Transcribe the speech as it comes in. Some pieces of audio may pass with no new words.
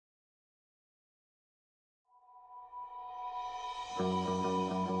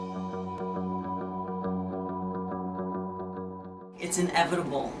It's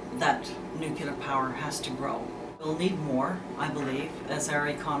inevitable that nuclear power has to grow. We'll need more, I believe, as our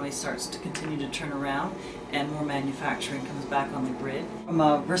economy starts to continue to turn around and more manufacturing comes back on the grid. From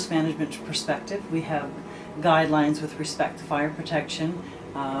a risk management perspective, we have guidelines with respect to fire protection,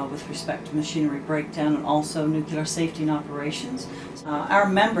 with respect to machinery breakdown, and also nuclear safety and operations. Our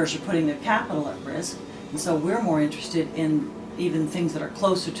members are putting their capital at risk, and so we're more interested in even things that are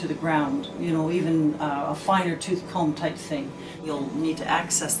closer to the ground, you know, even a finer tooth comb type thing. You'll need to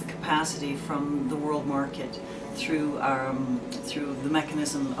access the capacity from the world market through the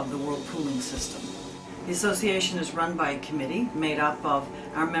mechanism of the world pooling system. The association is run by a committee made up of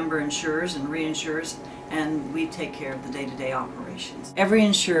our member insurers and reinsurers, and we take care of the day-to-day operations. Every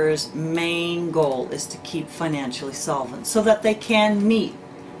insurer's main goal is to keep financially solvent so that they can meet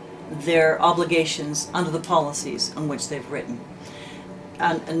their obligations under the policies on which they've written.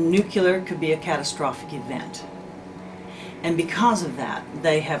 A nuclear could be a catastrophic event. And because of that,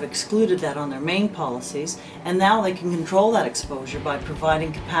 they have excluded that on their main policies, and now they can control that exposure by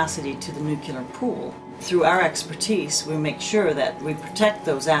providing capacity to the nuclear pool. Through our expertise, we make sure that we protect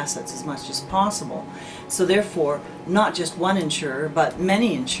those assets as much as possible. So therefore, not just one insurer, but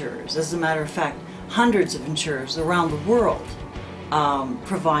many insurers. As a matter of fact, hundreds of insurers around the world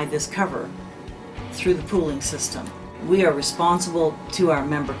provide this cover through the pooling system. We are responsible to our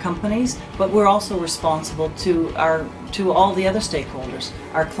member companies, but we're also responsible to all the other stakeholders,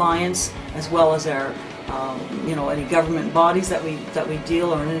 our clients, as well as our any government bodies that we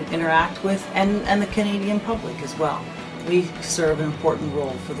deal or interact with, and the Canadian public as well. We serve an important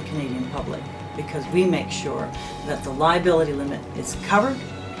role for the Canadian public because we make sure that the liability limit is covered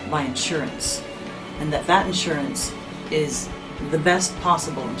by insurance, and that insurance is the best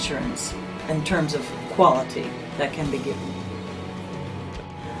possible insurance in terms of quality that can be given.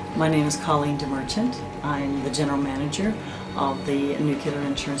 My name is Colleen DeMerchant. I'm the General Manager of the Nuclear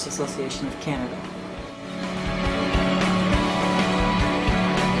Insurance Association of Canada.